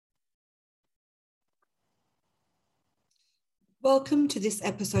Welcome to this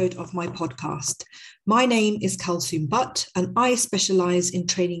episode of my podcast. My name is Kalsoom Butt, and I specialize in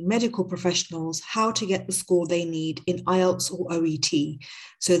training medical professionals how to get the score they need in IELTS or OET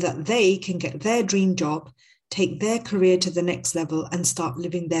so that they can get their dream job, take their career to the next level, and start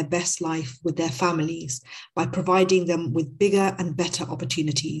living their best life with their families by providing them with bigger and better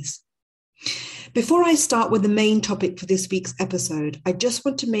opportunities. Before I start with the main topic for this week's episode, I just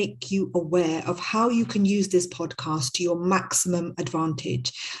want to make you aware of how you can use this podcast to your maximum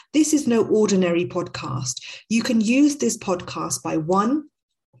advantage. This is no ordinary podcast. You can use this podcast by one,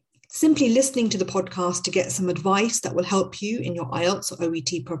 simply listening to the podcast to get some advice that will help you in your IELTS or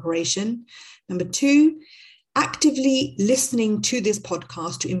OET preparation. Number two, actively listening to this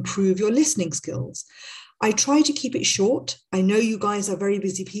podcast to improve your listening skills. I try to keep it short. I know you guys are very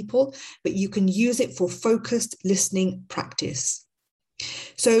busy people, but you can use it for focused listening practice.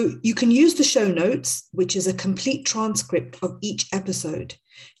 So you can use the show notes, which is a complete transcript of each episode.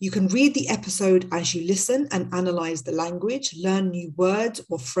 You can read the episode as you listen and analyze the language, learn new words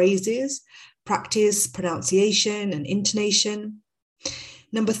or phrases, practice pronunciation and intonation.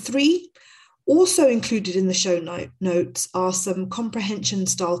 Number three, also included in the show notes are some comprehension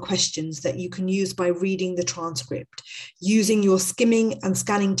style questions that you can use by reading the transcript, using your skimming and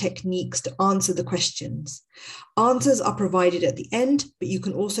scanning techniques to answer the questions. Answers are provided at the end, but you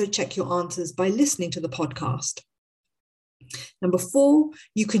can also check your answers by listening to the podcast. Number four,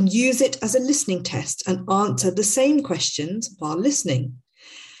 you can use it as a listening test and answer the same questions while listening.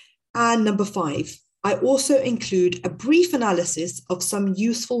 And number five, I also include a brief analysis of some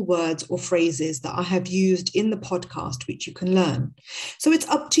useful words or phrases that I have used in the podcast, which you can learn. So it's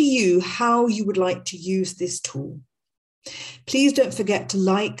up to you how you would like to use this tool. Please don't forget to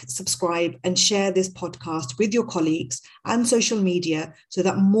like, subscribe, and share this podcast with your colleagues and social media so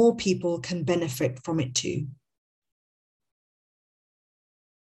that more people can benefit from it too.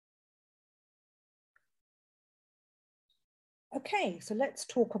 Okay, so let's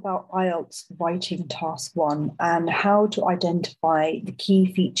talk about IELTS writing task 1 and how to identify the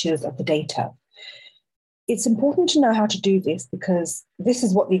key features of the data. It's important to know how to do this because this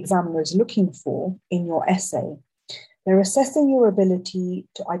is what the examiner is looking for in your essay. They're assessing your ability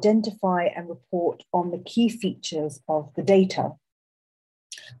to identify and report on the key features of the data.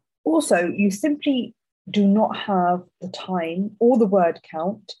 Also, you simply do not have the time or the word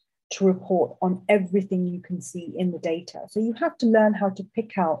count to report on everything you can see in the data. So you have to learn how to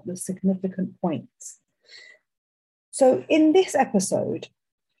pick out the significant points. So in this episode,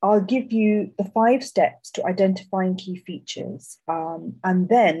 I'll give you the 5 steps to identifying key features. And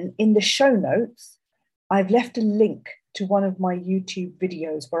then in the show notes, I've left a link to one of my YouTube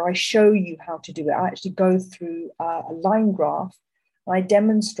videos where I show you how to do it. I actually go through a line graph and I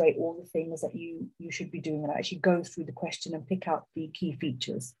demonstrate all the things that you should be doing, and I actually go through the question and pick out the key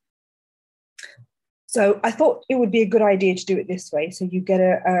features. So I thought it would be a good idea to do it this way, so you get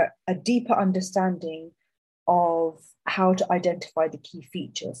a deeper understanding of how to identify the key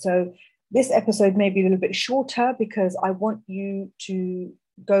features. So this episode may be a little bit shorter because I want you to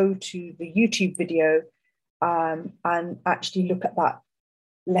go to the YouTube video and actually look at that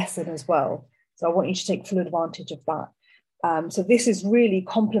lesson as well. So I want you to take full advantage of that. So this is really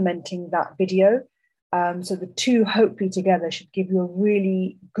complementing that video. So the two hopefully together should give you a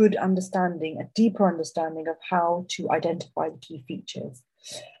really good understanding, a deeper understanding of how to identify the key features.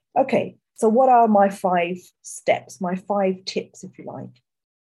 Okay, so what are my 5 steps, my 5 tips, if you like?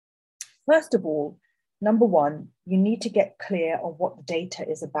 First of all, number 1, you need to get clear on what the data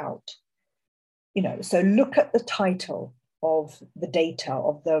is about. So look at the title of the data,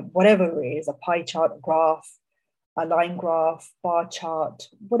 of the whatever it is, a pie chart, a graph, a line graph, bar chart,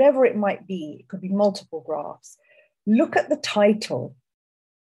 whatever it might be. It could be multiple graphs. Look at the title.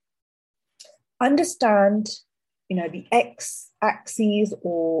 Understand, the x-axis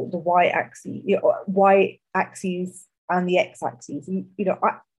or the y-axis, y-axis and the x-axis.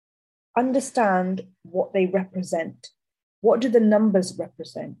 Understand what they represent. What do the numbers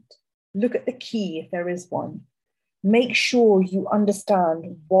represent? Look at the key if there is one. Make sure you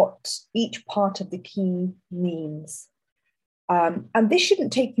understand what each part of the key means. And this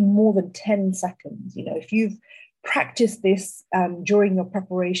shouldn't take you more than 10 seconds. If you've practiced this during your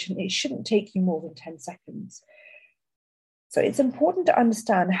preparation, it shouldn't take you more than 10 seconds. So it's important to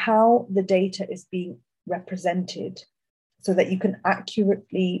understand how the data is being represented so that you can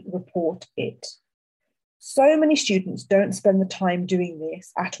accurately report it. So many students don't spend the time doing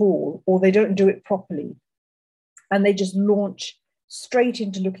this at all, or they don't do it properly. And they just launch straight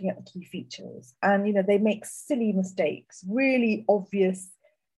into looking at the key features. And, they make silly mistakes, really obvious,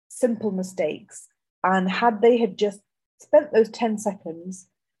 simple mistakes. And had they just spent those 10 seconds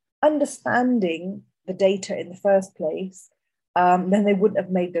understanding the data in the first place, then they wouldn't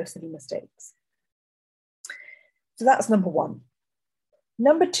have made those silly mistakes. So that's number one.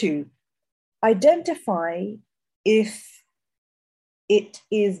 Number two, identify if it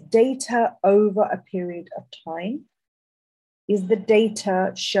is data over a period of time. Is the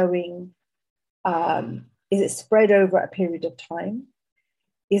data showing, is it spread over a period of time?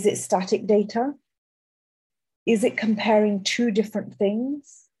 Is it static data? Is it comparing two different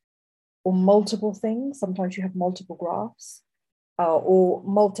things or multiple things? Sometimes you have multiple graphs or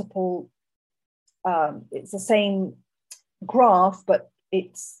multiple, it's the same graph, but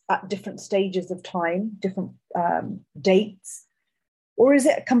it's at different stages of time, different dates. Or is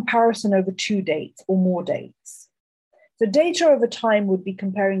it a comparison over 2 dates or more dates? So data over time would be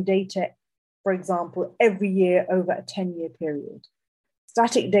comparing data, for example, every year over a 10-year period.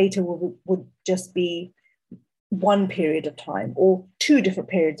 Static data would just be one period of time or 2 different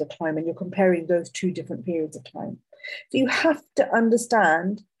periods of time, and you're comparing those 2 different periods of time. So you have to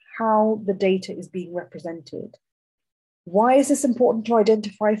understand how the data is being represented. Why is this important to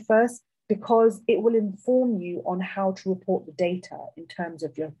identify first? Because it will inform you on how to report the data in terms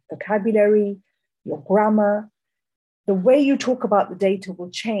of your vocabulary, your grammar. The way you talk about the data will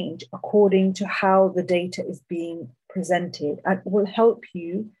change according to how the data is being presented, and will help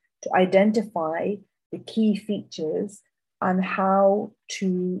you to identify the key features and how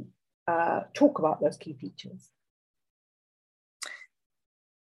to talk about those key features.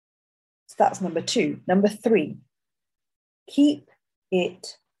 So that's number 2. Number 3, keep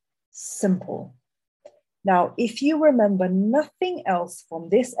it simple. Now, if you remember nothing else from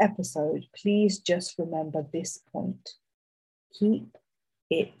this episode, please just remember this point. Keep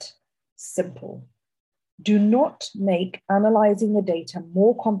it simple. Do not make analyzing the data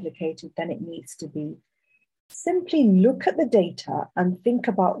more complicated than it needs to be. Simply look at the data and think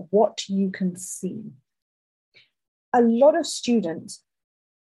about what you can see. A lot of students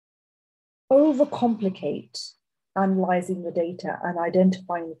overcomplicate analyzing the data and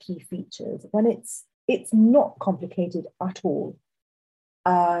identifying the key features when it's not complicated at all.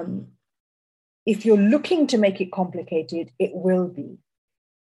 If you're looking to make it complicated, it will be.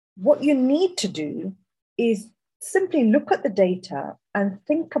 What you need to do is simply look at the data and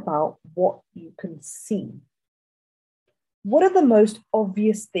think about what you can see. What are the most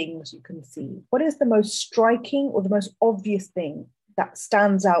obvious things you can see? What is the most striking or the most obvious thing that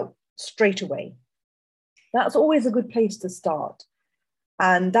stands out straight away? That's always a good place to start.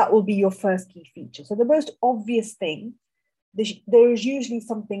 And that will be your first key feature. So the most obvious thing, there is usually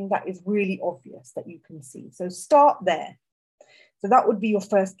something that is really obvious that you can see. So start there. So that would be your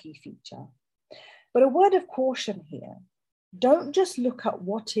first key feature. But a word of caution here, don't just look at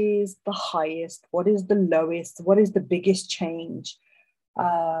what is the highest, what is the lowest, what is the biggest change,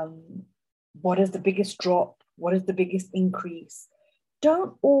 what is the biggest drop, what is the biggest increase.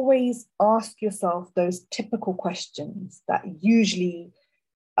 Don't always ask yourself those typical questions that usually,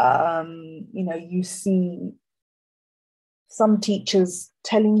 you see some teachers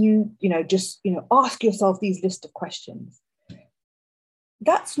telling you, ask yourself these list of questions.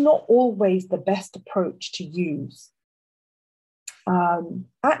 That's not always the best approach to use.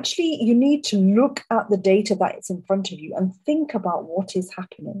 Actually, you need to look at the data that's in front of you and think about what is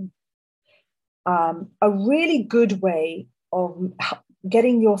happening. A really good way of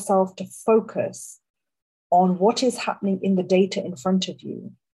getting yourself to focus on what is happening in the data in front of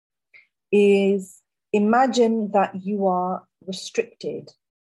you is imagine that you are restricted.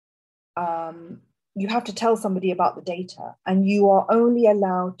 You have to tell somebody about the data and you are only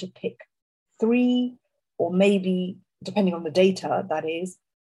allowed to pick 3 or maybe, depending on the data, that is,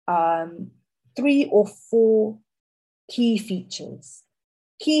 3 or 4 key features,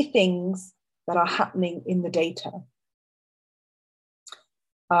 key things that are happening in the data.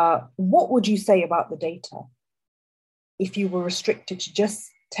 What would you say about the data if you were restricted to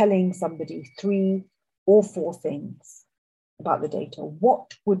just telling somebody 3 or 4 things about the data?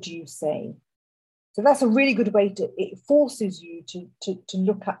 What would you say? So that's a really good way it forces you to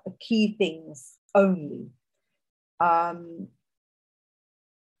look at the key things only. Look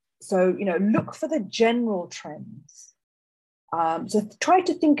for the general trends. So try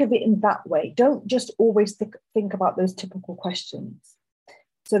to think of it in that way. Don't just always think about those typical questions.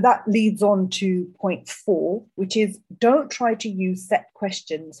 So that leads on to point 4, which is don't try to use set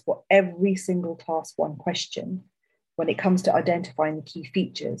questions for every single task 1 question when it comes to identifying the key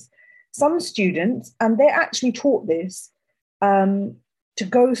features. Some students, and they're actually taught this, to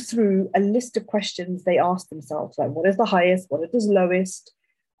go through a list of questions they ask themselves, like what is the highest, what is the lowest,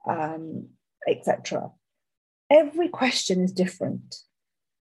 etc. every question is different.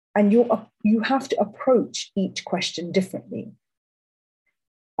 And you have to approach each question differently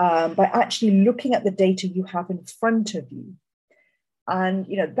by actually looking at the data you have in front of you. And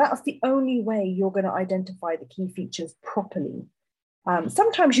that's the only way you're going to identify the key features properly.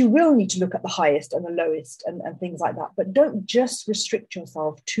 Sometimes you will need to look at the highest and the lowest and things like that, but don't just restrict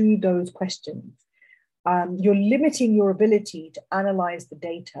yourself to those questions. You're limiting your ability to analyze the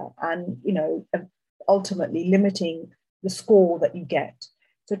data and, ultimately limiting the score that you get.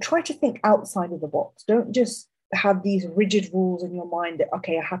 So try to think outside of the box. Don't just have these rigid rules in your mind that,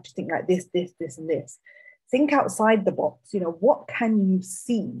 okay, I have to think like this, and this. Think outside the box. What can you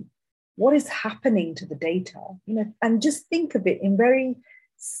see? What is happening to the data? And just think of it in very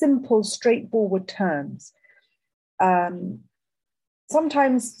simple, straightforward terms.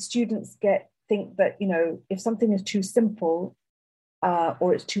 Sometimes students think that, if something is too simple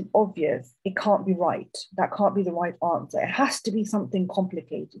or it's too obvious, it can't be right. That can't be the right answer. It has to be something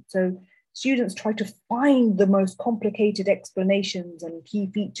complicated. So students try to find the most complicated explanations and key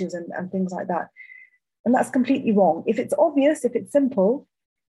features and things like that. And that's completely wrong. If it's obvious, if it's simple,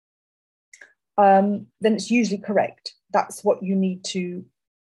 then it's usually correct. That's what you need to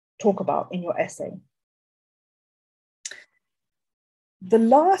talk about in your essay. The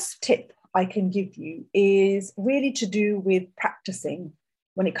last tip I can give you is really to do with practicing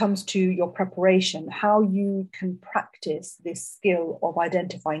when it comes to your preparation, how you can practice this skill of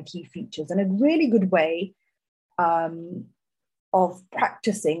identifying key features. And a really good way of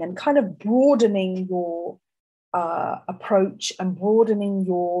practicing and kind of broadening your approach and broadening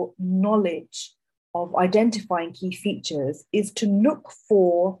your knowledge of identifying key features is to look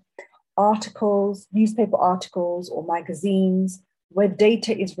for articles, newspaper articles or magazines where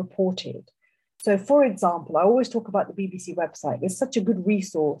data is reported. So for example, I always talk about the BBC website. It's such a good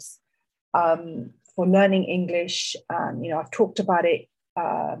resource for learning English. And, I've talked about it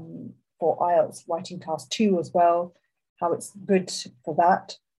for IELTS Writing Task 2 as well, how it's good for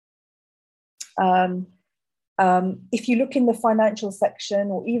that. If you look in the financial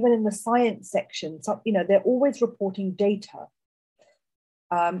section or even in the science section, they're always reporting data.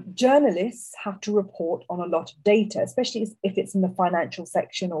 Journalists have to report on a lot of data, especially if it's in the financial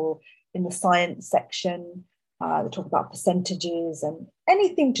section or in the science section. They talk about percentages and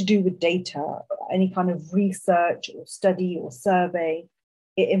anything to do with data, any kind of research or study or survey,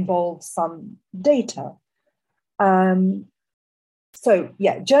 it involves some data.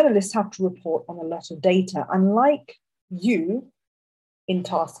 Journalists have to report on a lot of data. And like you in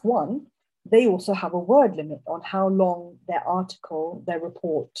task 1, they also have a word limit on how long their article, their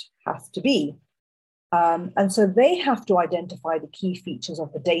report has to be. And so they have to identify the key features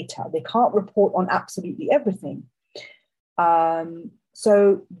of the data. They can't report on absolutely everything.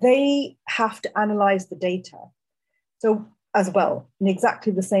 So they have to analyze the data. So as well, in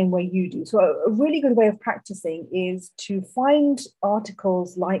exactly the same way you do. So a really good way of practicing is to find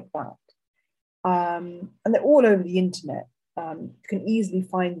articles like that. And they're all over the internet. You can easily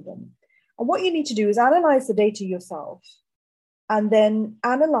find them. And what you need to do is analyze the data yourself and then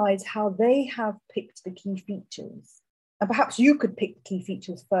analyze how they have picked the key features. And perhaps you could pick the key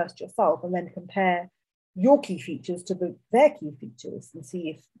features first yourself and then compare your key features to their key features and see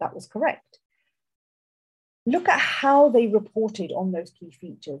if that was correct. Look at how they reported on those key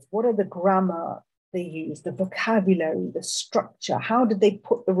features. What are the grammar they used, the vocabulary, the structure? How did they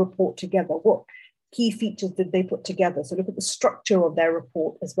put the report together? What key features did they put together? So look at the structure of their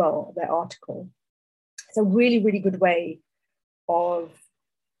report as well, their article. It's a really, really good way of,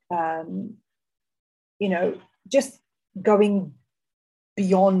 just going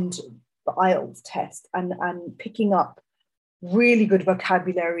beyond the IELTS test and picking up really good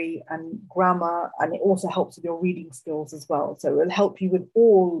vocabulary and grammar, and it also helps with your reading skills as well. So it will help you with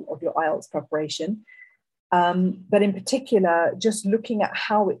all of your IELTS preparation. But in particular, just looking at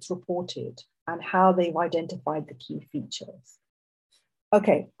how it's reported and how they've identified the key features.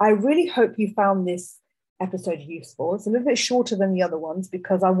 Okay, I really hope you found this episode useful. It's a little bit shorter than the other ones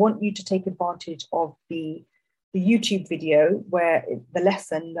because I want you to take advantage of the YouTube video where the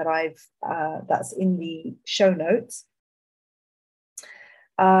lesson that that's in the show notes.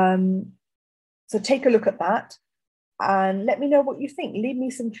 So take a look at that and let me know what you think. Leave me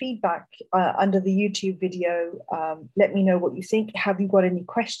some feedback under the YouTube video. Let me know what you think. Have you got any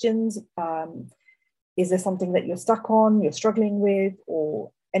questions? Is there something that you're stuck on, you're struggling with,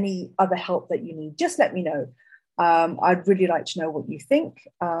 or any other help that you need? Just let me know. I'd really like to know what you think.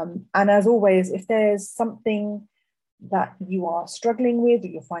 And as always, if there's something that you are struggling with or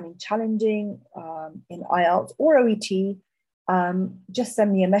you're finding challenging in IELTS or OET, just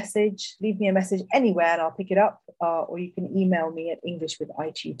send me a message, leave me a message anywhere and I'll pick it up, or you can email me at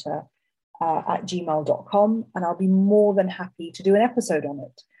englishwithitutor@gmail.com and I'll be more than happy to do an episode on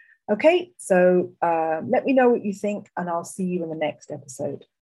it. Okay, so let me know what you think and I'll see you in the next episode.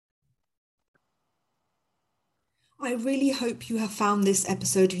 I really hope you have found this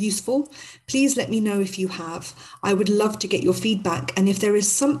episode useful. Please let me know if you have. I would love to get your feedback. And if there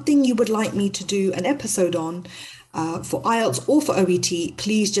is something you would like me to do an episode on for IELTS or for OET,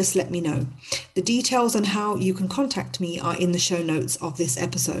 please just let me know. The details on how you can contact me are in the show notes of this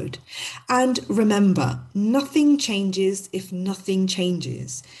episode. And remember, nothing changes if nothing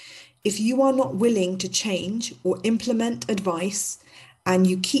changes. If you are not willing to change or implement advice and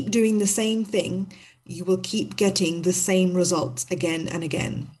you keep doing the same thing, you will keep getting the same results again and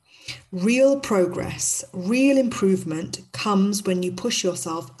again. Real progress, real improvement comes when you push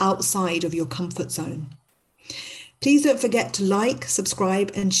yourself outside of your comfort zone. Please don't forget to like,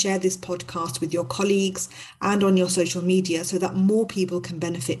 subscribe, and share this podcast with your colleagues and on your social media so that more people can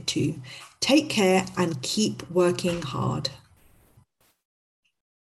benefit too. Take care and keep working hard.